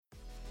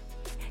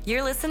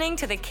You're listening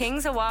to the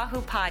Kings Oahu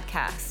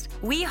podcast.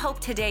 We hope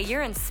today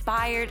you're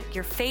inspired,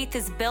 your faith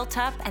is built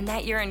up, and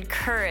that you're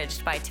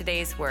encouraged by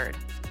today's word.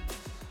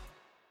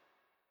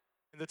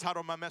 The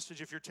title of my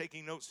message, if you're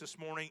taking notes this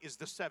morning, is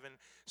The Seven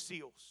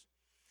Seals.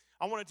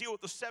 I want to deal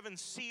with the seven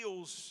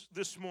seals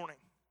this morning.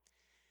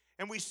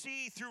 And we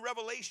see through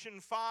Revelation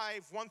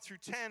 5, 1 through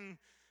 10,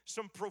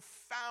 some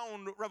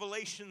profound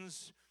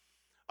revelations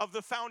of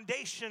the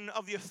foundation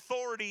of the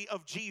authority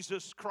of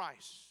Jesus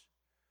Christ.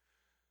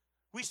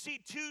 We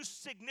see two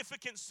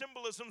significant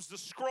symbolisms: the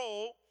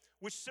scroll,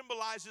 which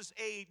symbolizes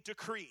a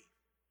decree.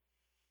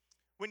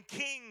 When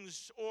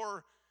kings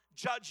or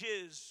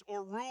judges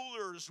or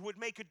rulers would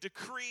make a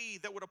decree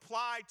that would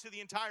apply to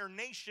the entire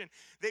nation,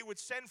 they would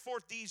send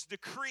forth these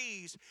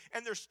decrees,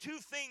 and there's two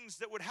things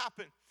that would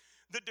happen.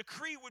 The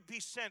decree would be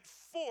sent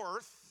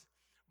forth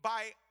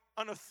by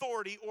an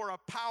authority or a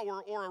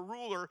power or a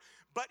ruler,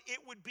 but it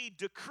would be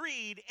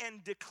decreed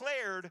and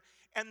declared,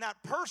 and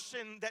that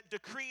person that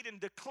decreed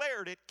and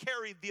declared it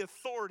carried the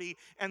authority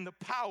and the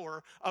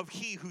power of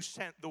he who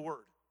sent the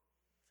word.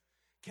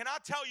 Can I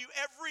tell you,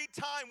 every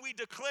time we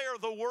declare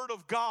the word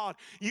of God,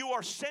 you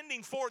are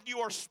sending forth, you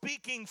are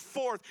speaking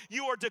forth,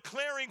 you are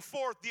declaring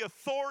forth the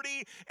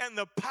authority and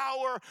the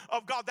power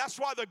of God. That's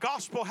why the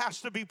gospel has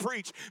to be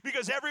preached,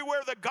 because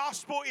everywhere the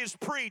gospel is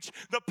preached,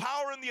 the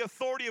power and the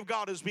authority of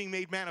God is being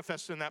made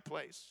manifest in that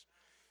place.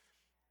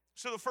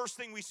 So the first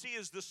thing we see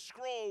is the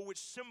scroll, which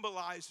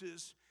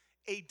symbolizes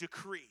a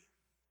decree.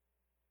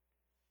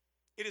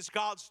 It is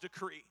God's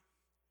decree.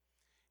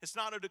 It's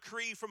not a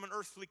decree from an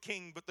earthly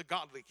king, but the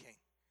godly king.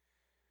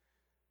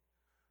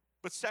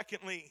 But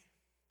secondly,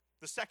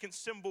 the second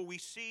symbol we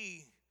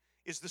see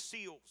is the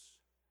seals.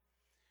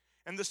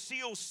 And the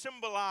seals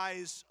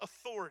symbolize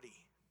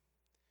authority.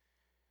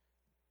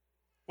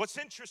 What's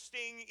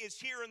interesting is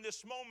here in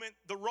this moment,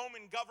 the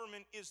Roman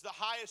government is the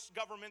highest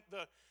government,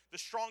 the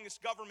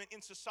strongest government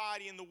in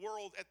society in the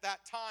world at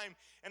that time.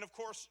 And of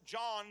course,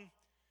 John,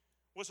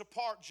 who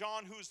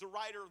is the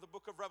writer of the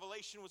book of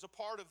Revelation, was a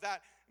part of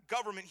that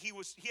government. He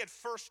had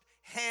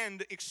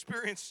first-hand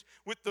experience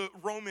with the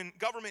Roman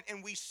government,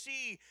 and we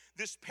see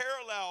this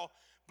parallel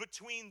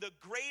between the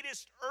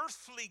greatest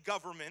earthly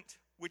government,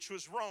 which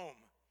was Rome,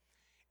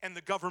 and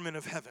the government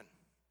of heaven.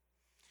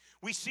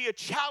 We see a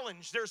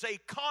challenge. There's a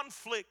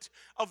conflict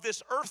of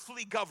this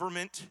earthly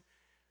government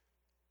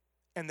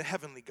and the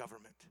heavenly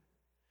government.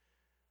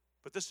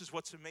 But this is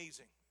what's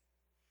amazing.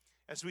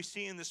 As we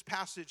see in this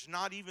passage,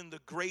 not even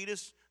the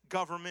greatest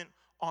government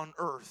on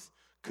earth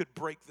could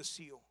break the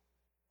seal.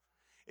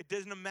 It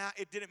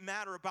didn't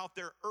matter about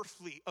their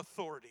earthly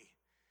authority.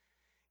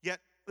 Yet,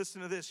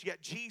 listen to this,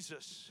 yet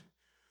Jesus,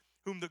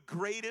 whom the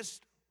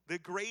greatest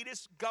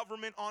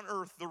government on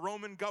earth, the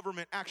Roman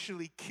government,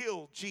 actually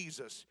killed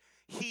Jesus.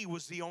 He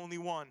was the only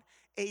one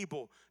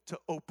able to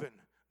open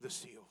the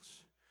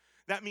seals.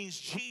 That means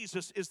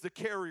Jesus is the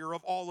carrier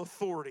of all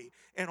authority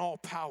and all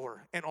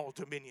power and all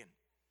dominion.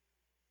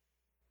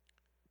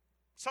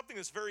 Something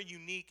that's very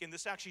unique, and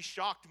this actually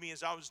shocked me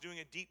as I was doing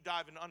a deep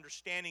dive into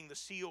understanding the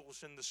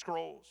seals and the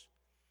scrolls.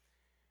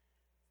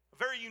 A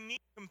very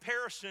unique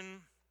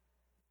comparison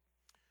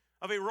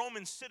of a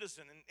Roman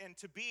citizen, and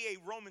to be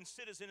a Roman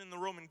citizen in the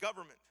Roman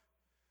government.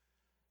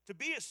 To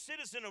be a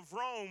citizen of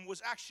Rome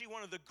was actually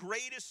one of the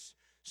greatest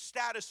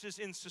statuses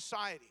in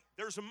society.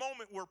 There's a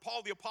moment where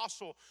Paul the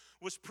Apostle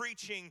was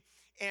preaching,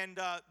 and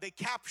they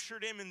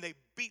captured him and they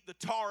beat the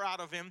tar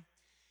out of him,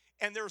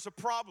 and there was a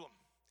problem.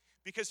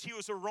 Because he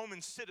was a Roman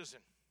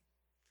citizen,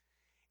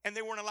 and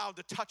they weren't allowed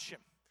to touch him.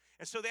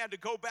 And so they had to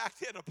go back,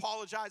 they had to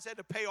apologize, they had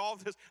to pay all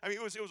this. I mean,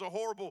 it was a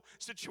horrible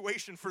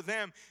situation for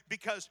them,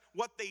 because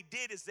what they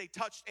did is they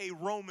touched a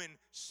Roman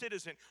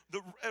citizen.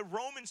 A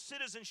Roman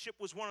citizenship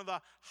was one of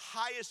the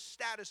highest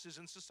statuses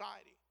in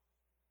society.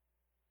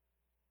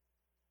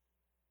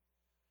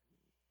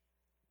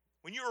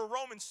 When you're a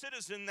Roman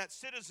citizen, that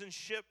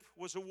citizenship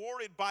was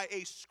awarded by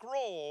a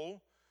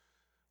scroll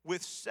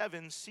with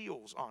 7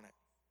 seals on it.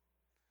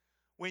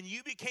 When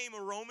you became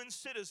a Roman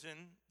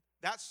citizen,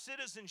 that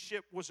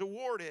citizenship was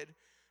awarded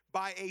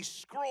by a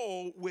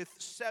scroll with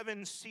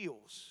 7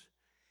 seals.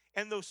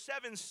 And those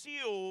 7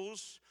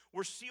 seals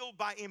were sealed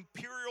by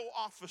imperial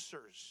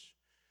officers.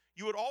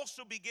 You would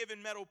also be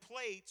given metal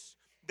plates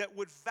that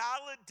would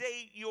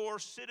validate your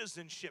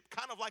citizenship,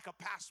 kind of like a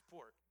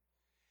passport.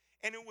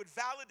 And it would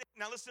validate,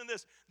 now listen to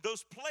this,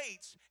 those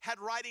plates had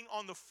writing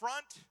on the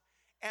front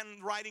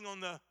and writing on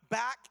the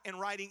back and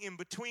writing in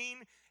between,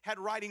 had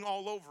writing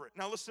all over it.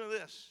 Now listen to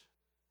this.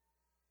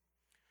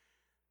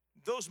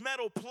 Those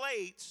metal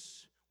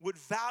plates would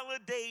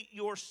validate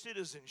your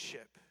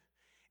citizenship.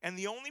 And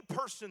the only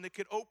person that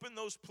could open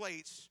those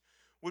plates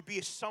would be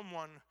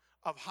someone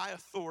of high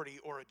authority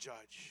or a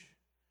judge.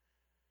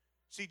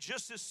 See,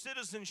 just as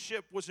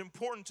citizenship was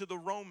important to the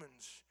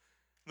Romans,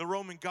 the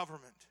Roman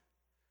government,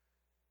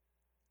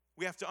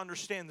 we have to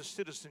understand the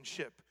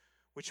citizenship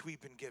which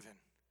we've been given.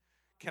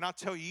 Can I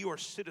tell you, you are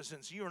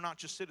citizens. You are not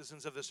just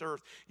citizens of this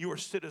earth. You are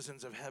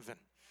citizens of heaven.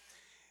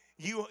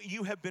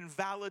 You have been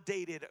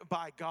validated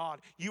by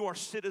God. You are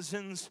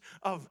citizens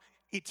of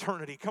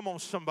eternity. Come on,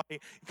 somebody.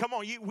 Come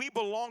on, we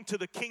belong to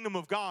the kingdom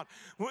of God.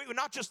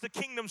 Not just the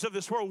kingdoms of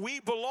this world. We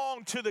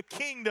belong to the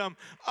kingdom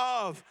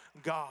of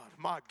God.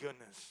 My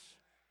goodness.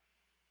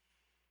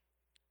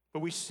 But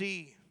we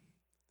see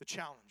the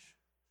challenge.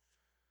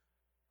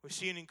 We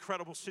see an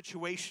incredible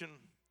situation.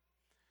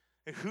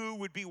 And who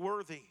would be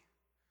worthy?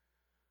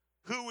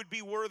 Who would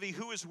be worthy?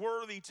 Who is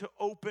worthy to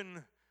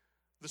open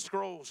the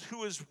scrolls?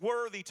 Who is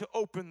worthy to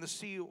open the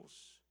seals?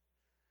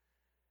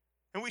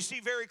 And we see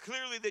very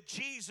clearly that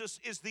Jesus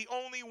is the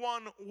only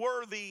one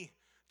worthy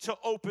to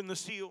open the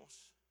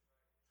seals.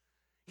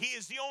 He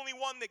is the only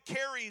one that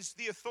carries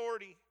the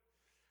authority.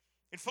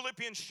 In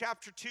Philippians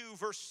chapter 2,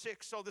 verse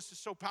 6, oh, this is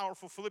so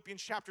powerful. Philippians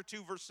chapter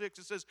 2, verse 6,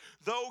 it says,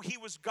 though he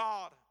was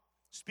God,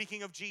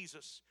 speaking of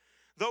Jesus,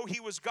 though he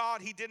was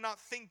God, he did not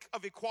think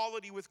of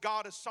equality with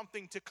God as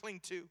something to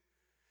cling to.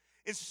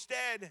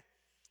 Instead,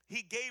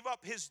 he gave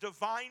up his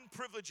divine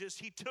privileges.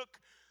 He took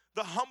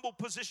the humble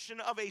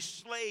position of a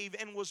slave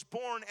and was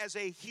born as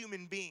a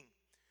human being.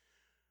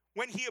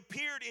 When he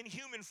appeared in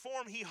human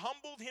form, he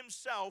humbled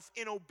himself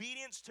in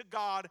obedience to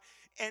God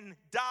and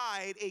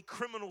died a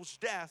criminal's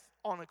death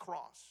on a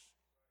cross.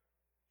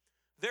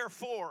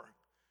 Therefore,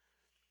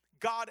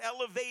 God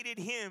elevated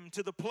him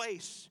to the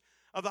place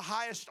of the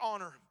highest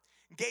honor,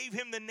 gave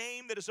him the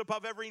name that is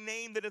above every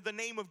name, that at the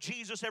name of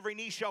Jesus every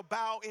knee shall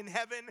bow in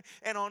heaven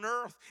and on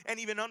earth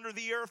and even under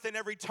the earth, and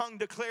every tongue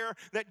declare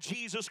that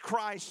Jesus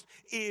Christ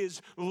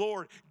is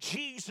Lord.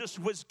 Jesus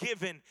was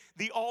given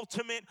the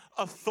ultimate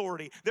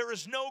authority. There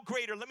is no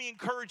greater, let me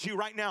encourage you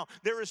right now,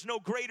 there is no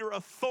greater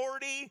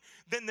authority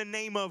than the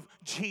name of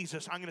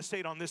Jesus. I'm going to say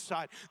it on this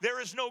side. There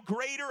is no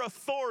greater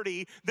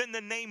authority than the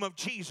name of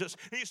Jesus.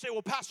 And you say,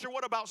 well, Pastor,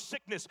 what about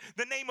sickness?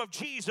 The name of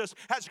Jesus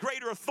has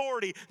greater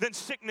authority than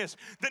sickness.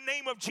 The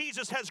name of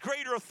Jesus has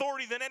greater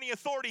authority than any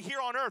authority here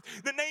on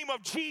earth. The name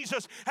of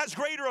Jesus has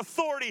greater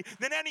authority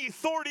than any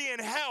authority in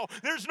hell.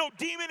 There's no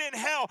demon in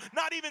hell,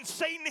 not even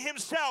Satan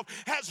himself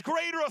has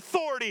greater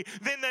authority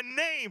than the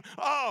name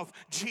of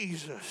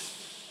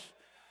Jesus.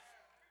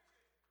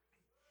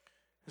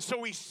 So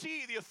we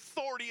see the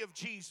authority of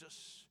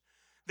Jesus,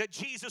 that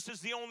Jesus is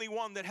the only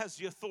one that has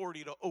the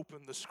authority to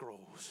open the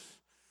scrolls.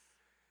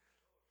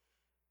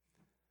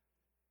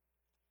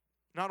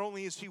 Not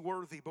only is he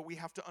worthy, but we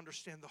have to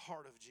understand the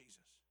heart of Jesus.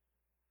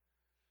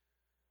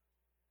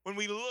 When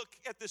we look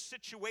at the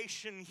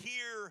situation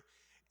here,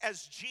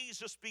 as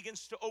Jesus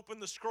begins to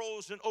open the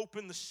scrolls and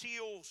open the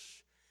seals,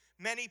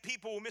 many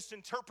people will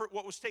misinterpret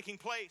what was taking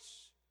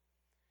place.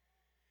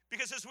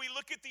 Because as we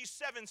look at these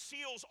 7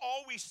 seals,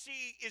 all we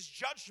see is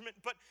judgment.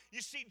 But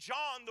you see,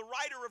 John, the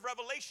writer of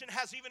Revelation,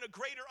 has even a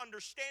greater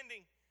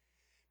understanding.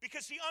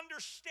 Because he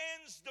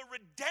understands the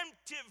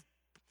redemptive,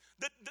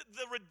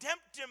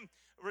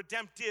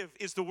 redemptive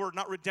is the word,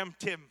 not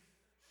redemptive.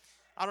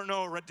 I don't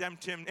know,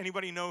 redemptive.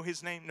 Anybody know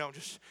his name? No,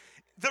 just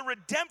the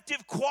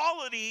redemptive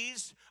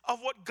qualities of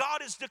what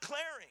God is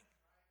declaring.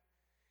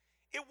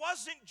 It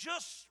wasn't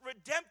just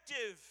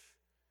redemptive,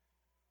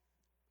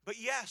 but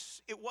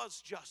yes, it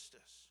was justice.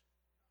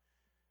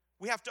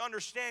 We have to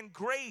understand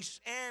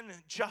grace and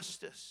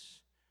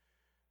justice.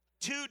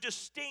 Two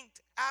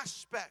distinct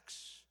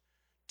aspects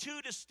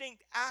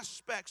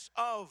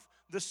of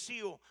the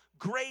seal.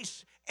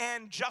 Grace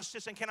and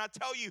justice. And can I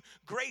tell you,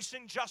 grace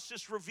and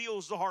justice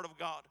reveals the heart of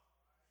God.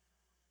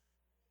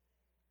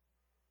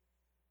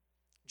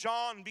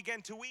 John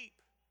began to weep.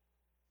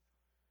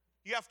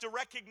 You have to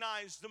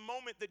recognize the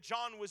moment that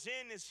John was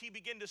in as he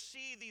began to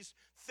see these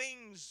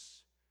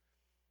things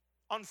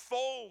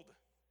unfold.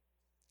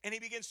 And he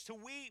begins to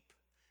weep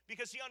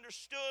because he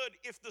understood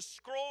if the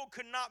scroll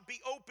could not be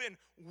opened,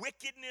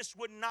 wickedness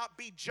would not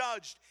be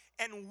judged,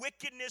 and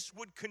wickedness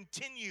would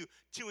continue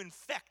to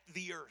infect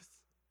the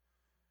earth.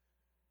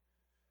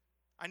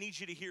 I need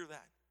you to hear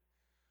that.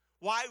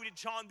 Why did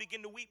John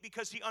begin to weep?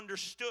 Because he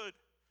understood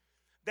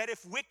that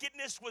if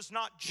wickedness was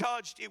not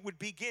judged, it would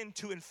begin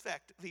to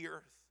infect the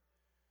earth.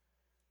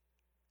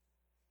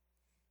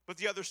 But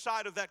the other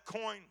side of that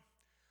coin,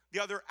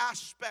 the other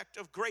aspect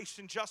of grace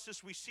and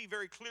justice we see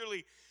very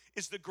clearly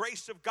is the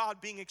grace of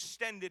God being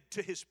extended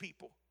to his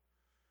people.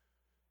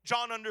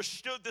 John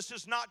understood this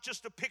is not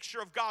just a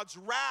picture of God's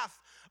wrath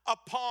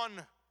upon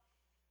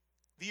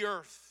the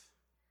earth,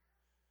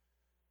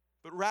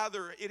 but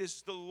rather it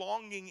is the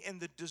longing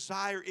and the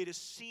desire. It is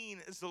seen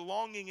as the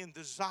longing and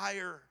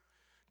desire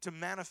to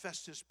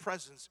manifest his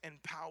presence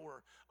and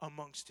power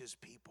amongst his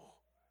people.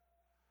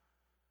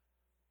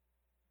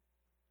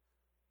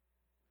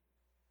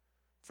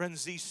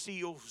 Friends, these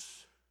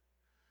seals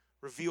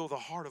reveal the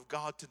heart of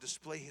God to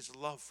display his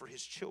love for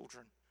his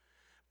children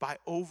by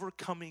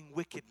overcoming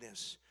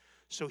wickedness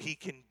so he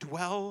can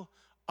dwell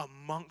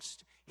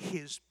amongst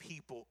his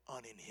people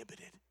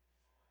uninhibited.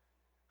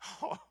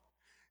 Oh,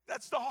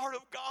 that's the heart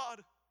of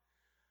God.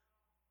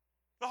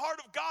 The heart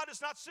of God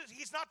is not,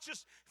 he's not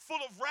just full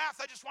of wrath.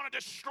 I just want to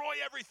destroy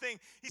everything.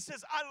 He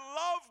says, I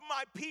love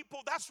my people.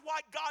 That's why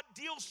God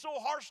deals so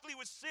harshly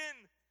with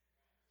sin.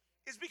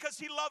 It's because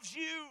he loves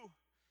you.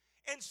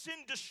 And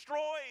sin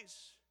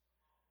destroys.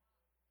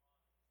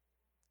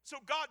 So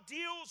God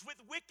deals with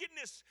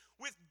wickedness,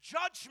 with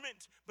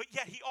judgment, but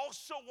yet he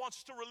also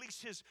wants to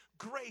release his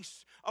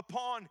grace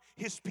upon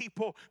his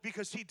people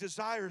because he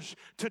desires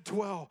to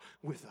dwell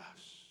with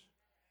us.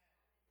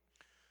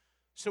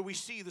 So we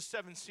see the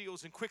 7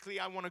 seals, and quickly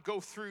I want to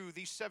go through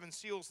these 7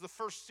 seals. The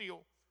first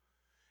seal,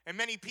 and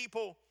many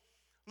people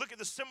look at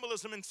the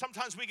symbolism, and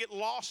sometimes we get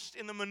lost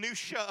in the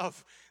minutia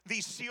of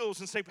these seals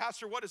and say,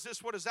 Pastor, what is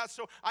this? What is that?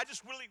 So I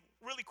just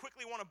really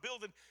quickly want to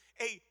build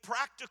a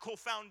practical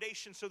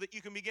foundation so that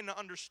you can begin to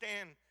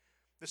understand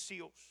the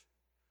seals.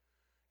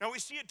 Now we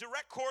see a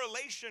direct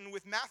correlation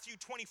with Matthew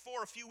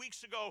 24. A few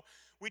weeks ago,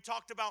 we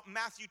talked about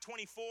Matthew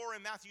 24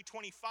 and Matthew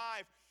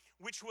 25,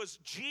 which was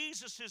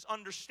Jesus'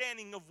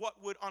 understanding of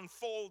what would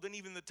unfold and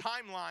even the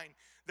timeline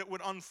that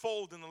would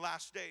unfold in the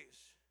last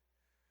days.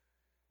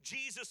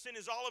 Jesus in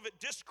his Olivet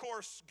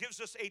Discourse gives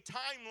us a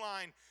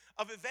timeline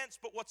of events,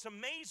 but what's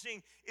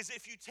amazing is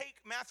if you take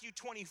Matthew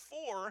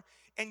 24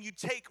 and you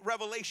take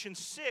Revelation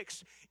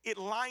 6, it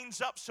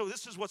lines up. So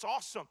this is what's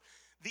awesome.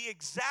 The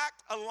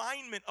exact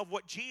alignment of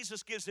what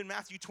Jesus gives in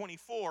Matthew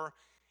 24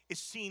 is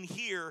seen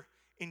here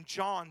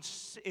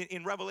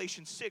in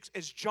Revelation 6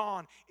 as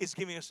John is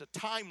giving us a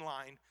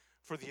timeline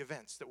for the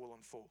events that will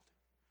unfold.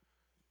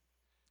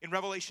 In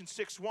Revelation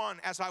 6:1,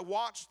 as I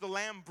watched, the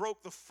Lamb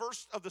broke the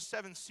first of the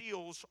 7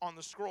 seals on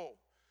the scroll.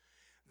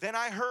 Then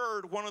I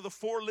heard one of the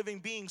 4 living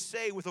beings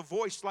say with a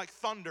voice like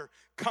thunder,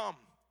 "Come."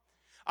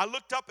 I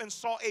looked up and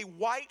saw a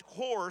white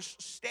horse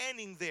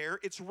standing there.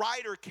 Its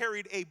rider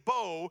carried a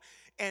bow,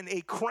 and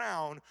a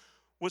crown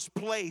was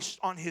placed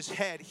on his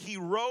head. He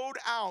rode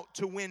out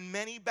to win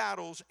many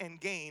battles and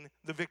gain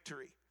the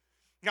victory.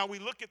 Now we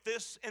look at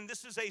this, and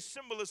this is a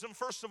symbolism.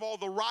 First of all,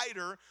 the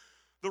rider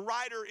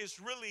is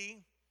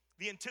really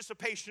the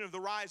anticipation of the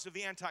rise of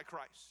the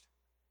Antichrist.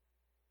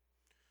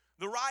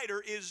 The rider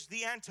is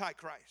the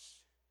Antichrist.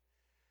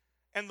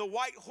 And the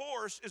white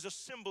horse is a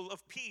symbol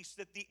of peace,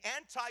 that the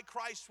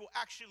Antichrist will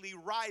actually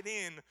ride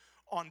in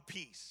on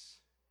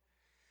peace.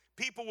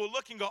 People will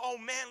look and go, oh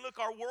man, look,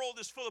 our world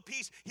is full of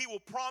peace. He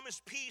will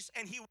promise peace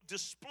and he will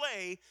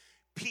display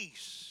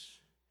peace.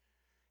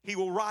 He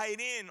will ride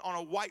in on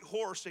a white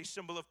horse, a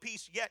symbol of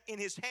peace, yet in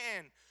his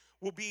hand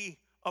will be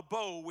a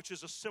bow, which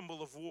is a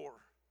symbol of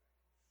war.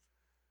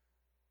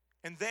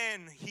 And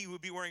then he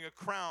would be wearing a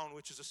crown,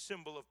 which is a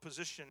symbol of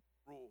position and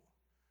rule.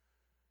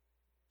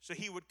 So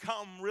he would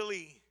come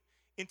really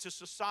into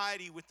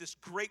society with this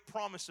great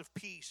promise of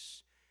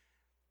peace.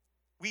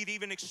 We'd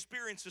even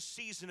experience a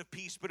season of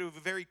peace, but it would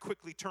very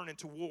quickly turn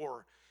into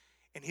war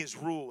and his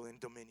rule and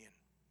dominion.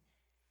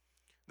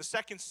 The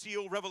second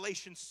seal,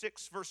 Revelation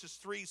 6, verses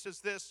 3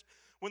 says this,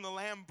 when the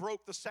Lamb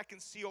broke the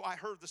second seal, I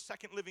heard the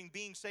second living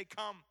being say,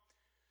 "Come."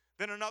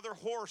 Then another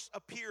horse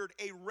appeared,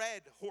 a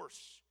red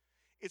horse.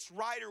 Its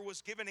rider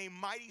was given a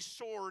mighty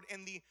sword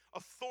and the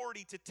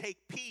authority to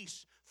take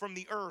peace from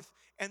the earth,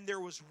 and there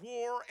was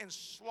war and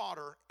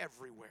slaughter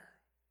everywhere.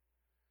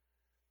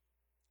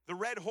 The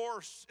red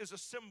horse is a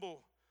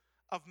symbol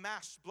of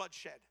mass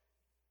bloodshed.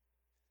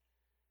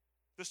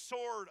 The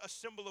sword, a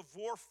symbol of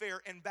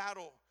warfare and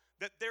battle,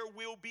 that there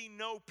will be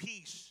no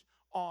peace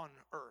on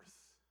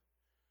earth.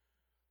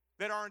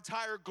 That our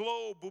entire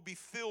globe will be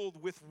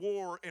filled with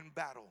war and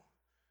battle.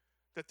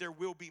 That there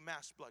will be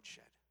mass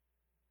bloodshed.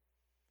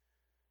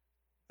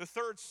 The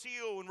third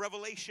seal in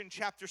Revelation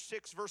chapter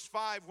 6, verse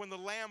 5, when the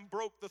Lamb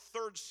broke the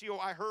third seal,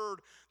 I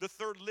heard the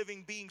third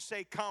living being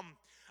say, "Come."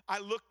 I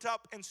looked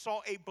up and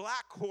saw a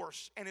black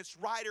horse, and its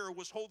rider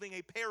was holding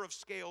a pair of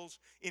scales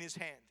in his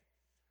hand.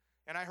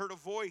 And I heard a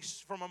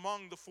voice from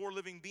among the 4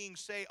 living beings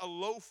say, "A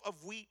loaf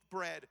of wheat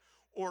bread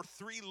or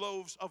 3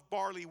 loaves of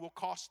barley will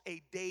cost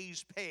a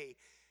day's pay,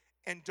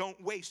 and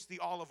don't waste the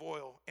olive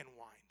oil and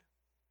wine."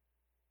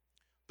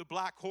 The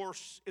black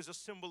horse is a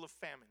symbol of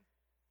famine.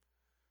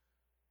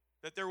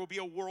 That there will be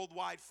a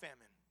worldwide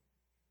famine.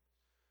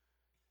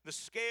 The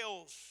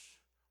scales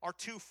are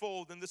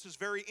twofold, and this is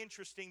very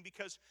interesting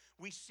because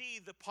we see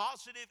the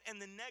positive and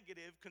the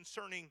negative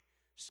concerning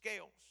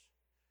scales.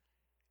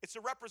 It's a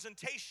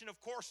representation,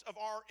 of course, of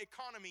our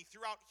economy.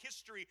 Throughout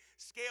history,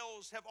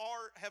 scales have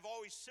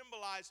always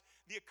symbolized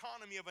the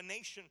economy of a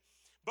nation,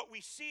 but we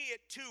see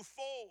it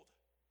twofold.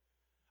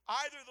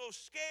 Either those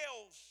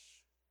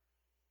scales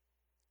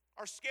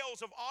are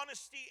scales of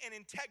honesty and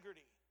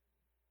integrity.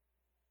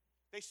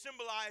 They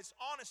symbolize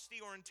honesty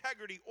or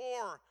integrity,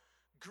 or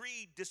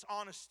greed,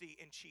 dishonesty,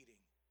 and cheating.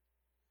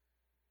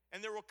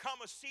 And there will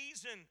come a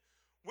season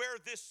where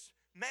this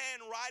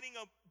man riding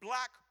a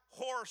black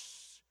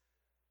horse,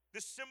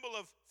 this symbol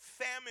of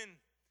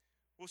famine,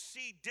 will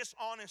see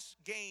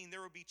dishonest gain.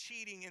 There will be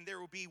cheating, and there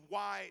will be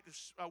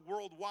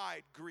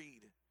worldwide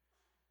greed.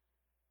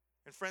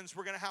 And friends,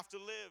 we're going to have to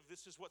live.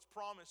 This is what's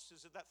promised,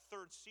 is that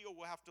third seal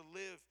will have to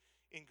live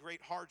in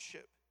great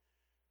hardship.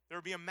 There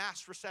will be a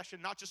mass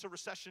recession, not just a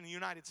recession in the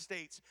United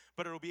States,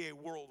 but it will be a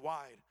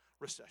worldwide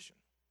recession.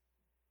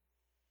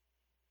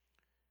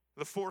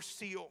 The fourth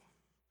seal,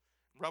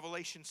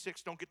 Revelation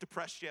 6. Don't get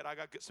depressed yet. I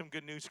got some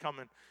good news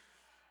coming.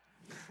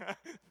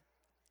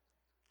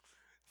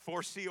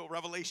 Fourth seal,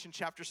 Revelation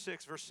chapter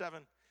 6, verse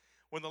 7.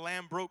 When the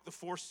Lamb broke the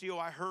fourth seal,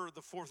 I heard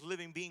the fourth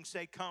living being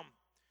say, "Come."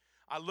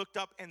 I looked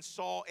up and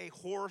saw a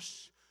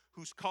horse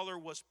whose color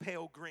was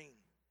pale green.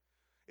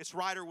 Its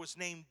rider was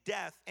named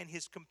Death, and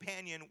his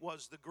companion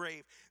was the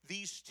grave.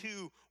 These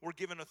two were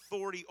given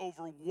authority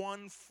over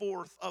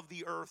 1/4 of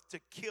the earth to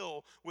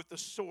kill with the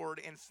sword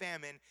and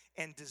famine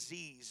and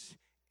disease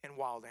and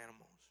wild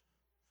animals.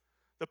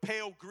 The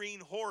pale green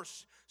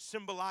horse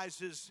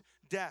symbolizes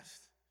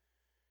death.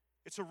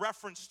 It's a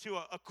reference to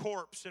a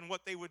corpse and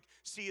what they would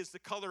see as the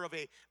color of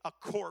a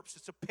corpse.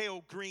 It's a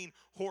pale green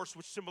horse,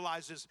 which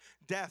symbolizes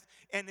death.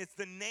 And it's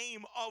the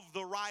name of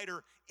the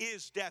rider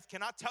is death.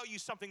 Can I tell you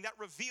something that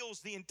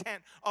reveals the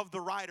intent of the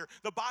rider?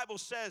 The Bible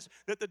says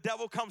that the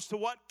devil comes to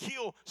what?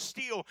 Kill,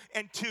 steal,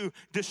 and to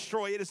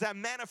destroy. It is that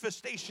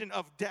manifestation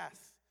of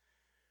death.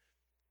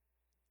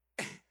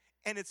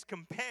 And its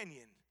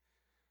companion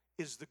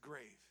is the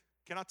grave.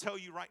 Can I tell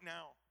you right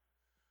now?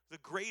 The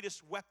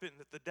greatest weapon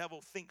that the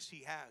devil thinks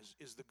he has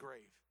is the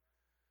grave.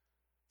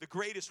 The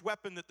greatest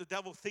weapon that the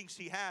devil thinks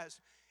he has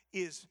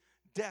is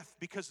death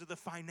because of the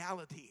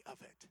finality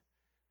of it.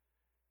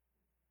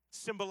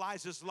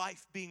 Symbolizes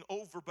life being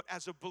over, but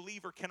as a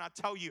believer, can I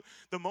tell you,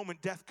 the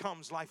moment death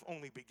comes, life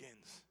only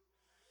begins.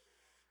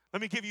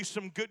 Let me give you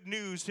some good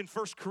news in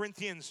 1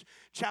 Corinthians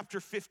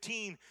chapter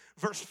 15,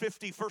 verse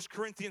 50. 1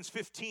 Corinthians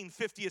 15,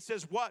 50, it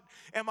says, "What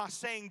am I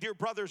saying, dear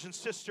brothers and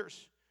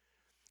sisters?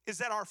 Is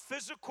that our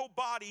physical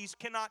bodies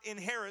cannot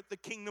inherit the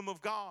kingdom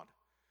of God.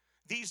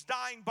 These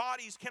dying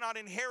bodies cannot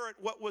inherit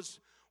what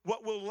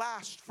will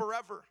last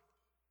forever.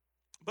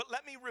 But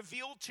let me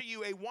reveal to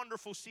you a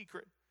wonderful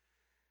secret.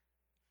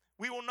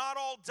 We will not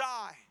all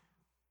die,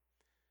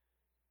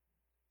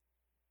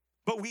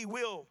 but we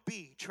will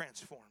be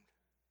transformed.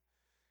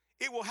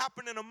 It will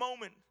happen in a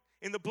moment,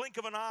 in the blink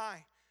of an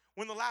eye,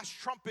 when the last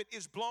trumpet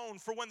is blown.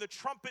 For when the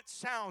trumpet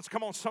sounds,"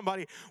 come on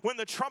somebody, "when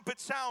the trumpet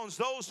sounds,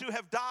 those who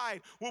have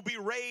died will be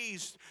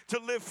raised to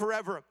live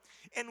forever.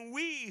 And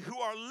we who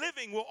are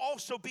living will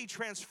also be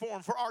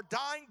transformed. For our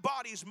dying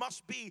bodies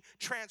must be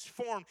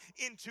transformed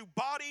into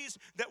bodies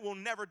that will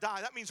never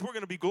die." That means we're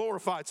going to be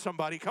glorified,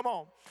 somebody. Come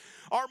on.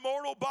 "Our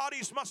mortal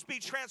bodies must be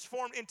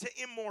transformed into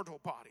immortal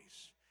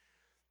bodies.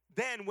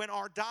 Then when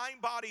our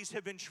dying bodies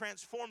have been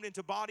transformed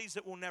into bodies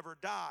that will never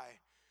die,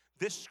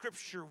 this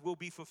scripture will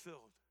be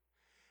fulfilled.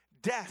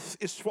 Death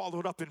is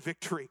swallowed up in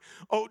victory.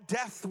 Oh,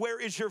 death, where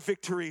is your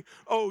victory?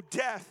 Oh,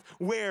 death,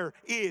 where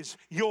is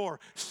your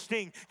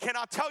sting?" Can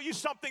I tell you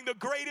something? The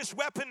greatest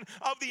weapon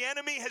of the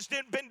enemy has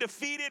been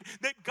defeated,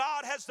 that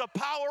God has the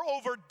power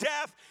over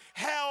death,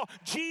 hell.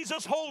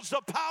 Jesus holds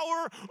the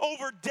power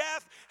over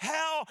death,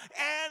 hell,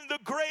 and the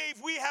grave.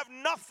 We have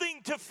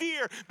nothing to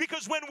fear,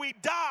 because when we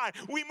die,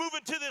 we move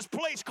into this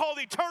place called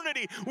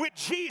eternity with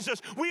Jesus.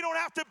 We don't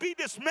have to be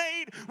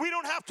dismayed. We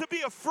don't have to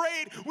be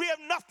afraid. We have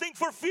nothing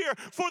for fear.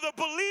 For the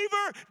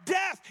believer,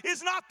 death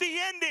is not the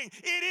ending.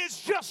 It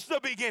is just the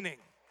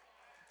beginning.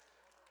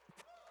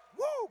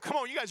 Woo! Come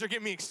on, you guys are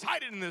getting me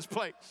excited in this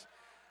place.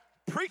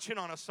 Preaching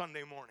on a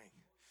Sunday morning.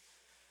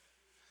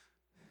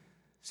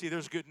 See,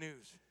 there's good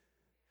news.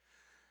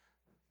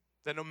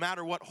 That no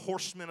matter what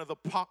horsemen of the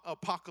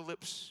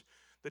apocalypse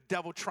the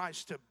devil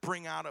tries to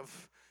bring out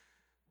of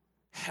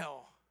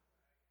hell,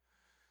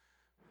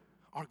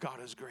 our God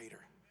is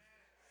greater.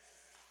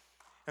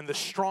 And the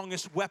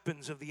strongest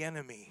weapons of the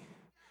enemy,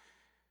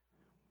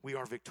 we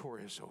are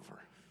victorious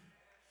over.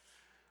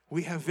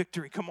 We have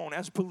victory. Come on,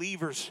 as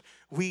believers,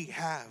 we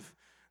have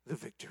the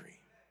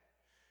victory.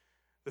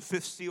 The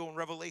fifth seal in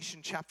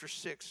Revelation chapter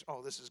 6.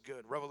 Oh, this is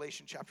good.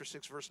 Revelation chapter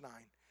 6, verse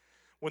 9.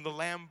 "When the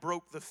Lamb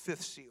broke the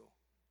fifth seal,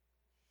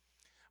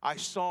 I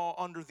saw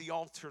under the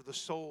altar the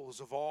souls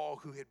of all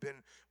who had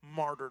been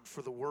martyred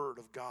for the word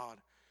of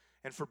God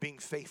and for being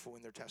faithful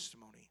in their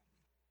testimony.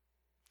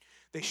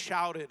 They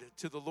shouted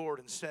to the Lord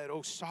and said,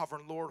 'O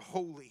sovereign Lord,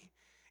 holy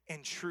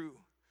and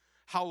true,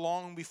 how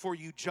long before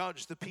you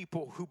judge the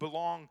people who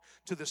belong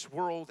to this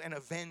world and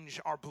avenge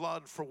our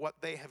blood for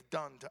what they have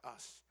done to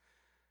us?'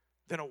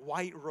 Then a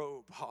white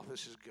robe," oh,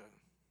 this is good.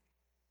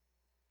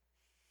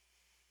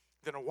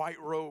 "Then a white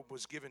robe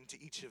was given to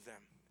each of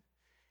them,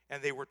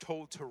 and they were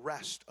told to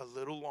rest a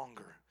little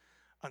longer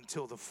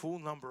until the full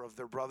number of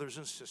their brothers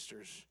and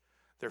sisters,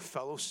 their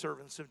fellow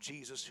servants of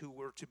Jesus who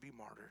were to be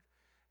martyred,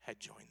 had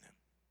joined them."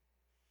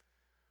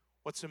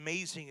 What's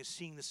amazing is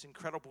seeing this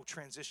incredible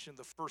transition.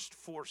 The first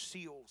four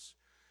seals,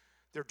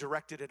 they're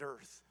directed at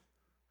earth.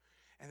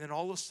 And then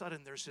all of a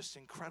sudden, there's this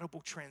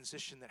incredible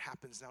transition that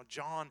happens. Now,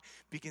 John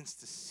begins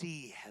to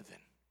see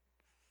heaven.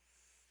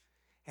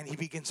 And he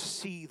begins to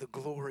see the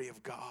glory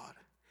of God.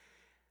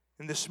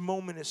 And this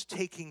moment is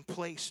taking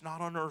place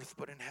not on earth,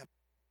 but in heaven.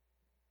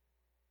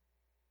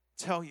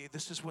 I tell you,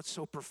 this is what's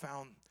so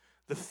profound.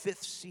 The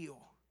fifth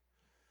seal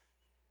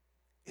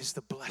is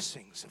the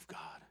blessings of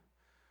God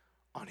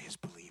on his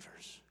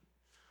believers,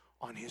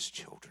 on his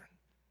children.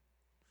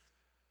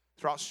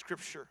 Throughout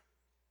Scripture,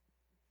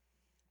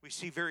 we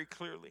see very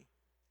clearly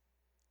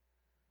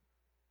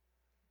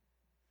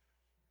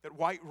that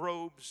white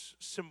robes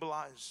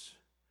symbolize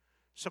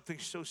something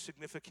so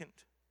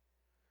significant.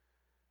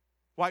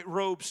 White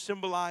robes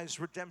symbolize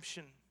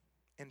redemption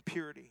and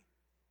purity.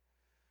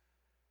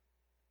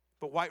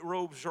 But white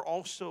robes are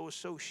also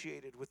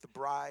associated with the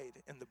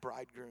bride and the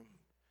bridegroom.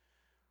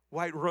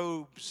 White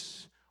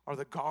robes are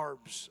the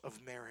garbs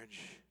of marriage.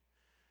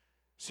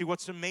 See,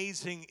 what's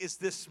amazing is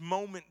this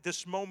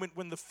moment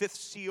when the fifth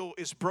seal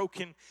is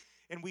broken,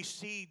 and we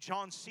see,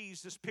 John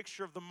sees this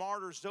picture of the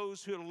martyrs,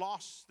 those who had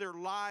lost their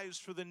lives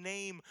for the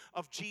name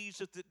of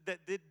Jesus, that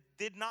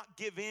did not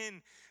give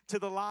in to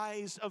the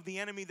lies of the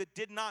enemy, that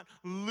did not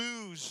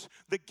lose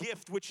the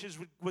gift which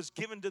was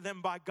given to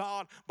them by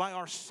God, by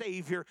our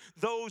Savior.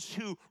 Those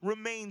who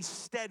remained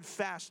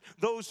steadfast,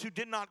 those who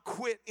did not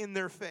quit in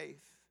their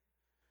faith,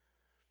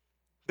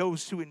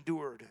 those who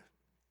endured.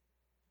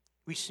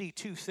 We see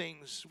two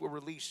things were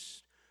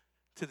released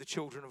to the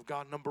children of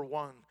God. Number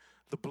one,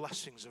 the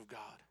blessings of God.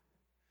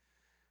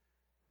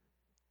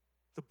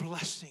 The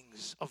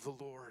blessings of the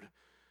Lord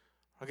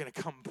are going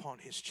to come upon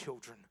His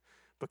children.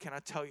 But can I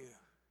tell you,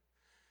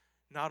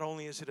 not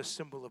only is it a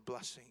symbol of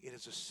blessing, it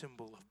is a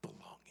symbol of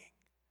belonging.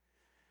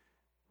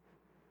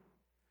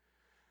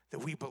 That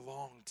we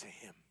belong to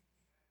Him.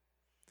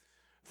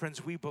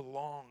 Friends, we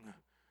belong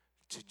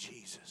to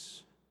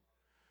Jesus.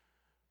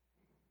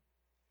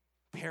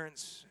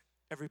 Parents,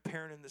 every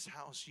parent in this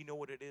house, you know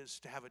what it is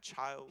to have a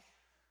child.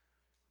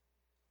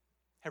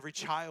 Every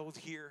child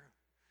here,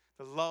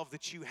 the love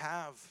that you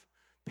have,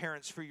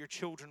 parents, for your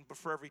children, but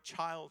for every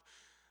child,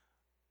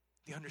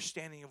 the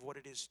understanding of what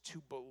it is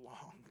to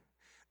belong.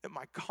 That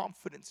my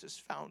confidence is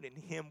found in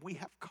Him. We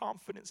have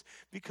confidence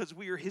because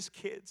we are His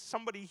kids.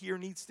 Somebody here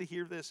needs to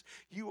hear this.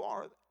 You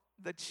are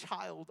the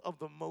child of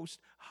the Most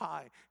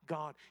High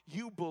God.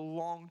 You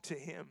belong to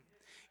Him.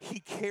 He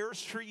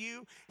cares for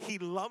you. He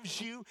loves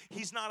you.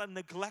 He's not a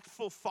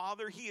neglectful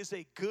father. He is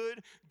a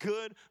good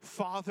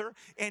father,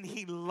 and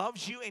He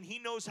loves you, and He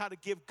knows how to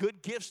give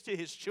good gifts to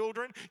His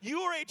children.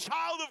 You are a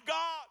child of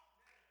God.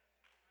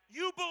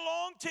 You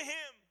belong to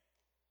Him.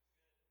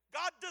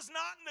 God does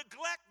not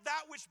neglect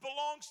that which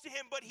belongs to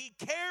Him, but He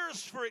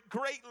cares for it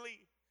greatly.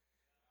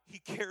 He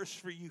cares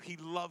for you. He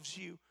loves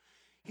you.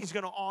 He's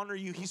going to honor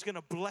you. He's going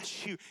to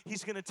bless you.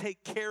 He's going to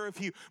take care of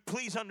you.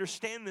 Please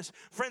understand this.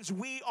 Friends,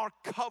 we are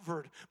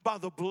covered by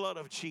the blood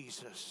of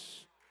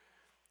Jesus.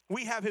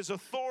 We have His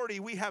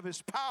authority. We have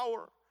His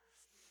power.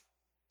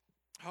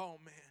 Oh,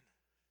 man.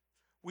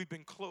 We've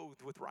been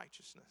clothed with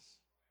righteousness.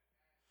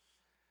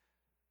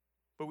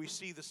 But we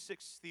see the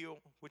sixth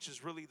seal, which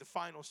is really the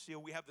final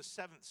seal. We have the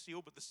seventh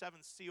seal, but the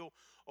seventh seal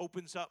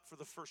opens up for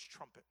the first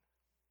trumpet.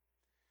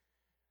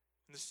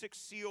 And the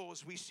sixth seal,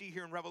 as we see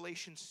here in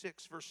Revelation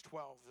 6, verse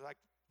 12, as I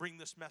bring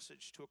this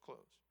message to a close.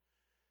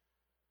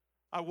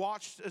 I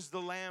watched as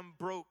the Lamb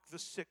broke the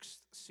sixth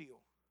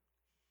seal,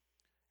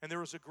 and there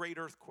was a great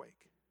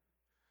earthquake.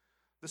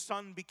 The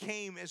sun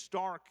became as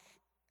dark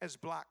as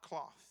black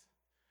cloth,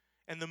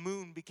 and the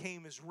moon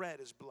became as red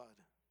as blood.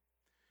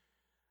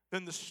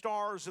 Then the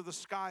stars of the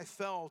sky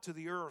fell to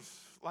the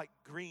earth like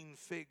green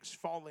figs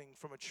falling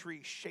from a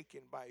tree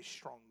shaken by a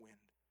strong wind.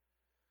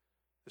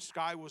 The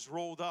sky was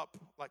rolled up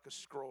like a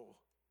scroll,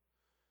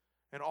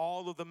 and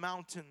all of the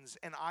mountains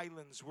and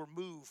islands were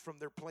moved from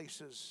their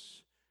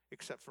places,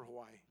 except for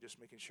Hawaii. Just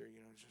making sure,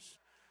 just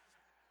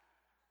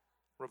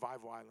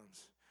revival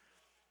islands.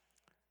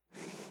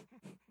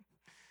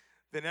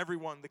 Then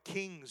everyone, the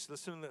kings,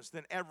 listen to this,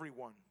 then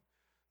everyone,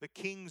 the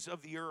kings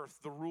of the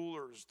earth, the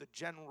rulers, the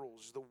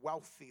generals, the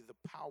wealthy,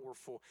 the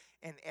powerful,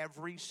 and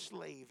every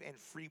slave and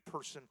free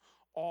person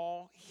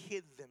all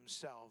hid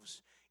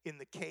themselves in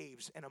the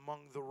caves and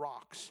among the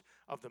rocks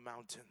of the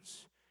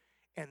mountains.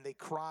 And they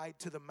cried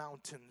to the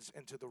mountains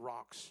and to the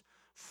rocks,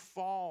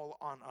 "Fall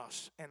on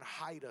us and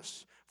hide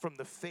us from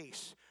the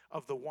face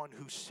of the one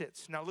who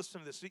sits." Now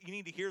listen to this. You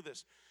need to hear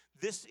this.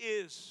 This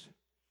is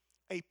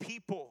a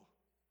people.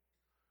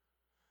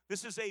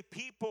 This is a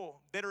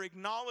people that are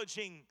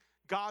acknowledging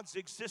God's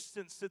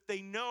existence, that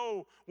they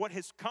know what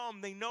has come.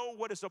 They know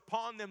what is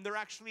upon them. They're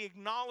actually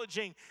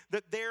acknowledging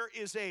that there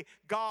is a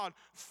God.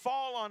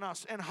 Fall on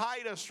us and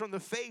hide us from the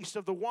face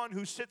of the one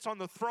who sits on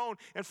the throne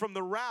and from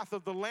the wrath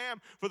of the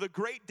Lamb, for the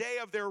great day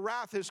of their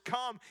wrath has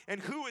come, and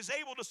who is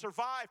able to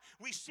survive?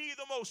 We see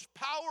the most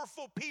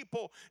powerful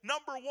people,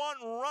 number one,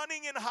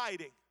 running and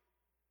hiding.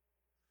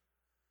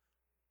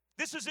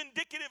 This is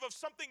indicative of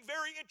something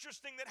very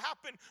interesting that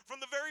happened from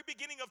the very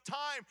beginning of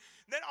time,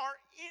 that our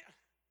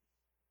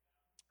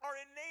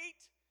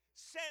innate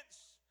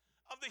sense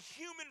of the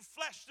human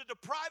flesh, the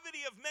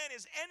depravity of men,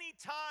 is any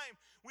time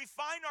we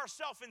find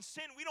ourselves in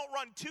sin, we don't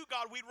run to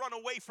God, we run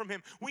away from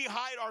Him. We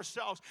hide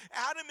ourselves.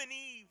 Adam and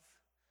Eve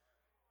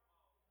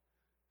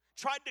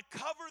tried to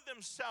cover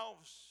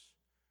themselves,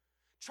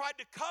 tried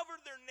to cover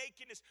their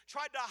nakedness,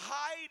 tried to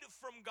hide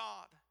from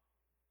God.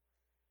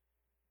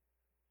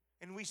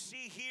 And we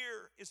see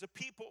here is a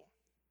people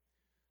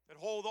that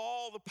hold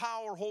all the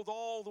power, hold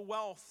all the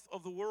wealth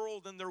of the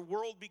world, and their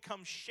world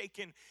becomes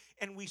shaken.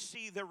 And we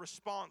see their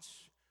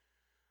response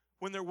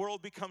when their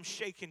world becomes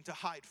shaken, to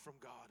hide from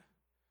God,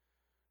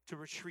 to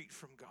retreat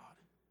from God.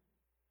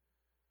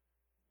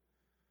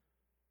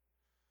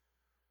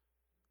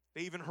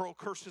 They even hurl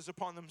curses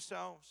upon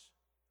themselves,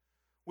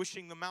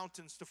 wishing the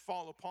mountains to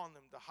fall upon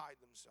them to hide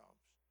themselves.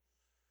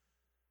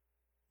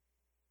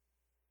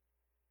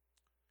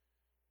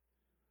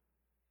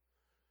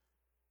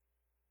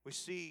 We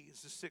see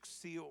as the sixth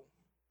seal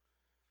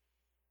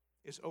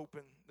is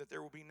open that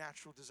there will be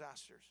natural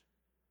disasters.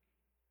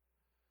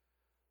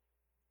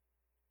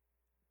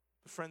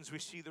 But friends, we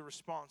see the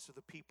response of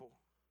the people.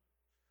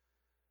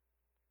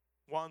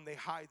 One, they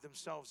hide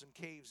themselves in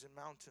caves and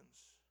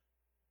mountains.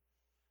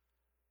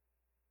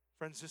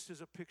 Friends, this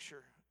is a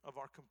picture of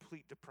our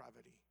complete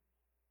depravity,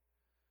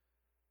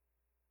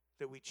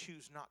 that we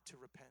choose not to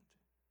repent.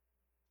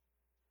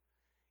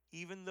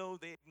 Even though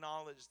they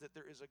acknowledge that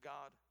there is a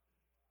God.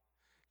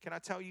 Can I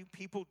tell you,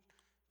 people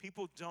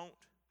don't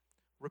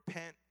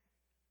repent,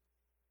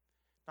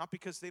 not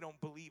because they don't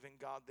believe in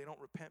God. They don't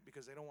repent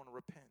because they don't want to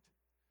repent.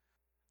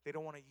 They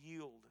don't want to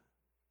yield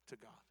to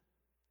God.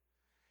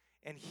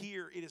 And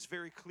here it is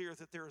very clear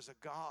that there is a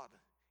God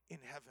in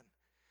heaven.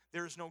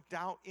 There is no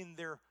doubt in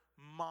their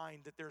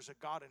mind that there's a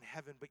God in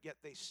heaven, but yet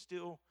they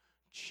still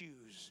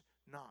choose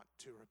not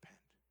to repent.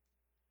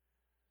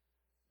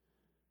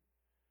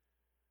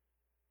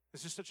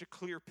 This is such a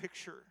clear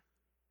picture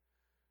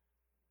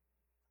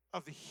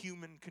of the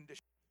human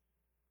condition.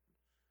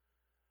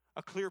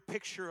 A clear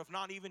picture of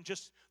not even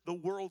just the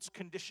world's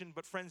condition,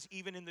 but friends,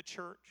 even in the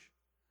church.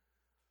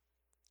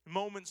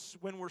 Moments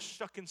when we're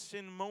stuck in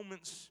sin,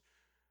 moments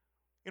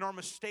in our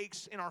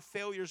mistakes, in our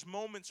failures,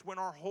 moments when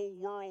our whole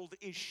world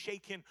is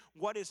shaken.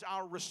 What is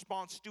our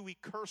response? Do we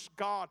curse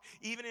God?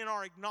 Even in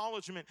our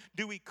acknowledgement,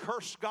 do we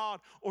curse God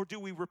or do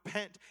we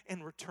repent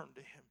and return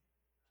to Him?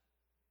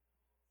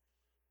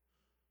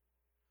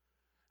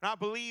 And I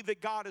believe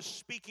that God is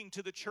speaking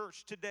to the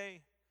church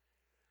today.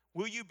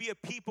 Will you be a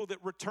people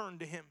that return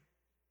to Him?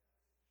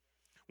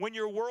 When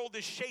your world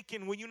is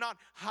shaken, will you not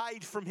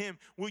hide from Him?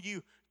 Will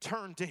you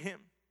turn to Him?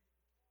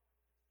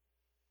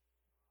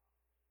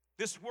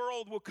 This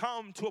world will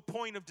come to a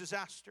point of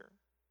disaster.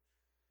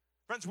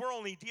 Friends, we're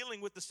only dealing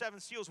with the 7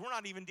 seals. We're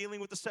not even dealing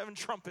with the 7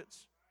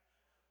 trumpets.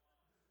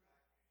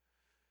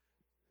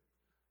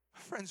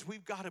 Friends,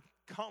 we've got to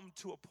come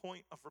to a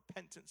point of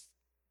repentance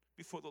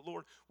before the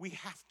Lord. We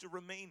have to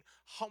remain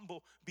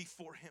humble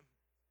before Him.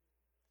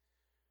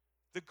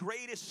 The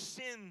greatest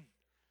sin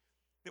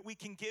that we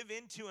can give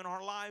into in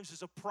our lives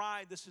is a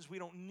pride that says we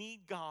don't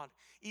need God.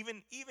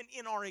 Even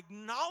in our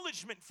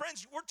acknowledgement,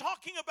 friends, we're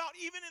talking about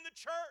even in the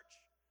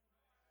church.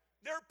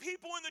 There are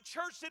people in the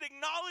church that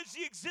acknowledge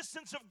the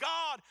existence of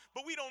God,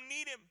 but we don't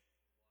need Him.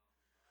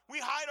 We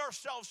hide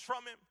ourselves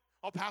from Him.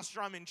 Oh,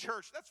 Pastor, I'm in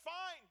church. That's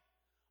fine.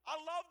 I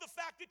love the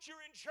fact that you're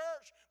in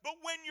church, but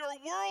when your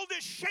world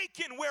is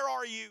shaken, where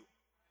are you?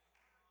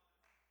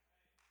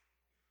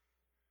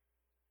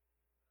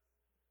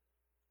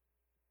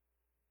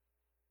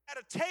 Had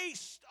a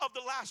taste of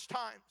the last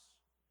times.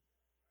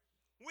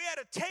 We had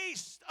a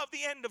taste of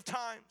the end of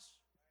times.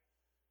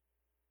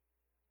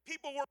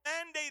 People were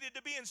mandated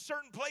to be in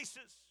certain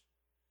places.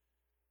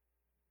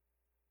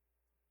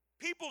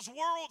 People's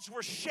worlds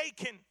were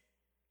shaken.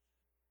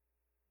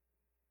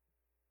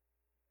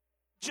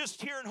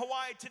 Just here in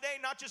Hawaii today,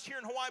 not just here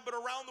in Hawaii, but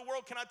around the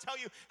world, can I tell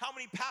you how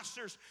many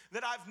pastors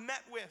that I've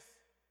met with,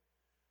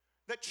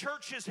 that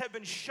churches have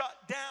been shut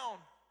down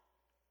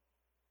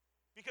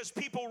because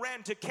people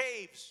ran to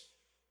caves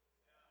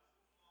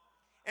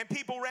and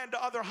people ran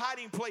to other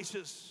hiding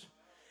places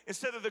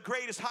instead of the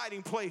greatest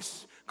hiding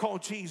place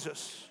called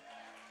Jesus.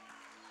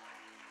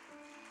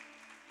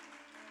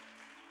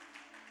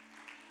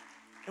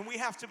 And we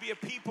have to be a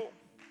people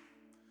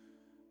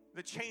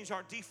that change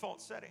our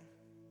default setting.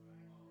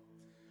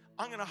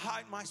 I'm going to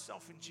hide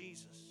myself in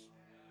Jesus.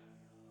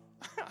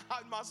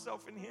 Hide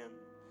myself in Him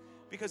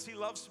because He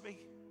loves me.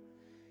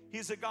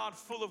 He's a God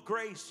full of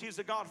grace. He's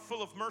a God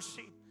full of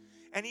mercy.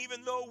 And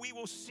even though we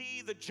will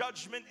see the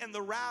judgment and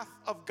the wrath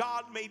of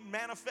God made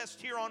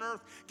manifest here on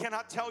earth, can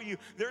I tell you,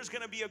 there's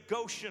going to be a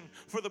Goshen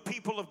for the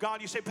people of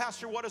God. You say,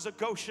 Pastor, what is a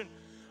Goshen?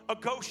 A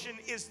Goshen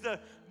is the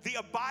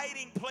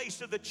abiding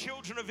place of the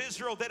children of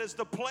Israel, that as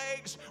the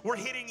plagues were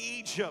hitting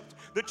Egypt,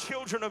 the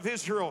children of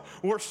Israel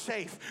were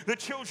safe. The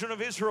children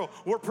of Israel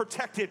were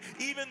protected.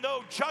 Even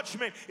though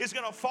judgment is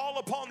going to fall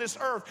upon this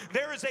earth,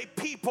 there is a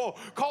people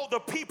called the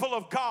people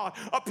of God,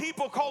 a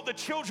people called the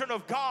children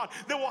of God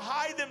that will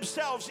hide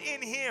themselves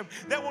in Him,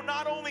 that will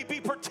not only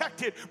be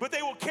protected, but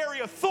they will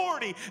carry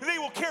authority, and they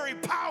will carry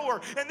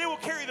power, and they will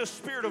carry the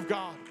Spirit of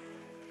God.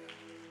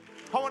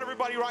 I want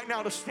everybody right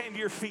now to stand to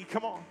your feet.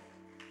 Come on.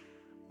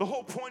 The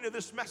whole point of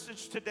this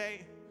message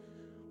today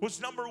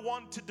was, number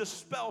one, to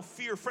dispel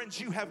fear. Friends,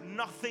 you have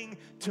nothing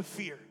to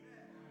fear.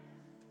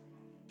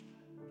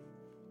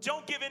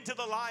 Don't give in to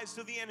the lies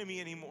of the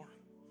enemy anymore.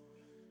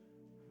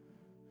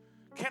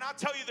 Can I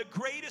tell you, the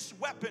greatest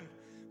weapon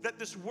that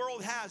this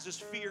world has is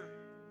fear.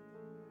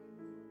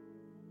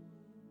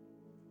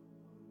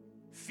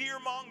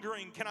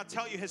 Fear-mongering, can I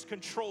tell you, has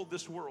controlled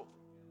this world.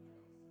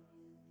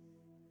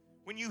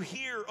 When you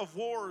hear of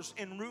wars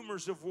and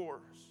rumors of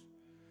wars,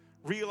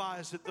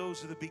 realize that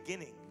those are the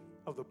beginning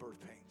of the birth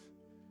pains.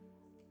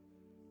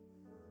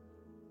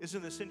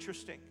 Isn't this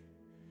interesting?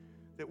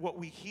 that what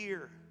we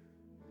hear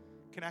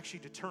can actually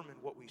determine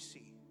what we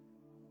see.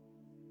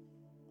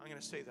 I'm going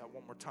to say that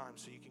one more time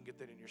so you can get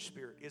that in your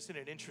spirit. Isn't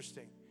it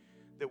interesting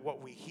that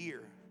what we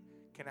hear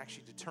can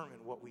actually determine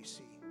what we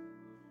see?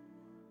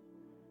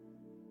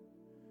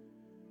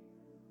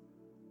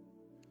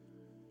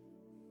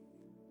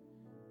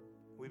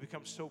 We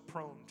become so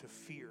prone to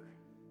fear.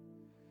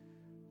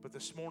 But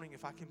this morning,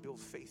 if I can build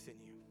faith in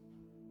you,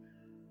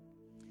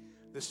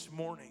 this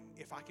morning,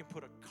 if I can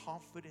put a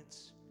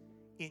confidence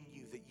in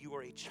you that you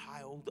are a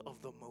child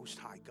of the Most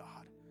High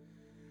God,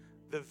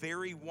 the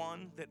very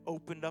one that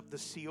opened up the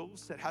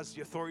seals, that has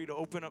the authority to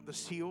open up the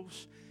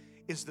seals,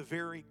 is the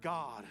very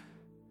God,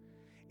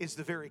 is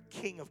the very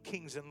King of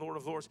kings and Lord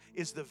of lords,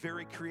 is the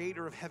very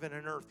creator of heaven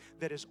and earth,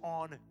 that is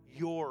on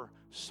your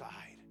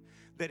side,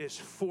 that is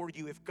for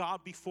you. If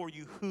God be for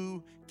you,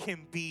 who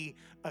can be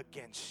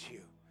against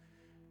you?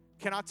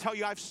 Can I tell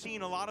you, I've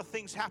seen a lot of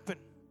things happen.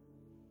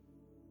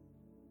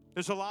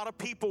 There's a lot of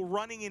people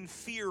running in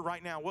fear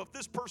right now. Well, if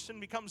this person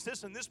becomes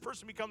this and this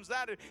person becomes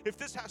that, if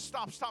this has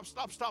stop.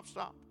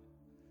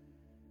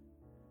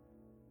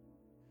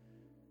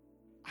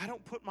 I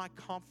don't put my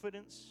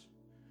confidence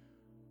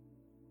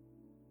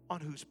on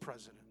who's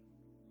president.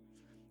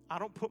 I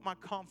don't put my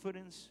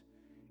confidence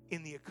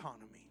in the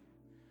economy.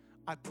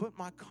 I put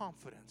my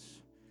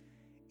confidence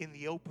in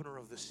the opener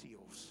of the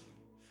seals.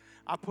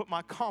 I put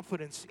my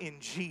confidence in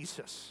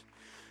Jesus.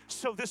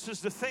 So this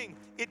is the thing.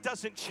 It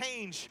doesn't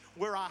change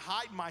where I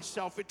hide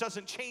myself. It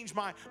doesn't change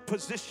my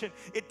position.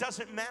 It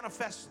doesn't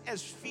manifest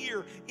as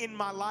fear in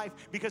my life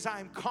because I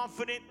am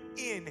confident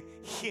in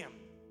Him.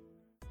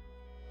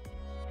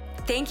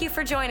 Thank you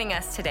for joining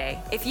us today.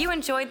 If you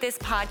enjoyed this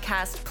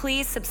podcast,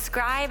 please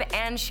subscribe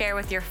and share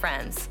with your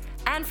friends.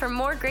 And for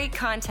more great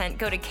content,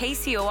 go to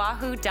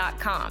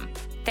kcooahu.com.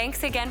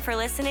 Thanks again for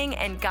listening,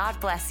 and God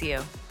bless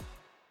you.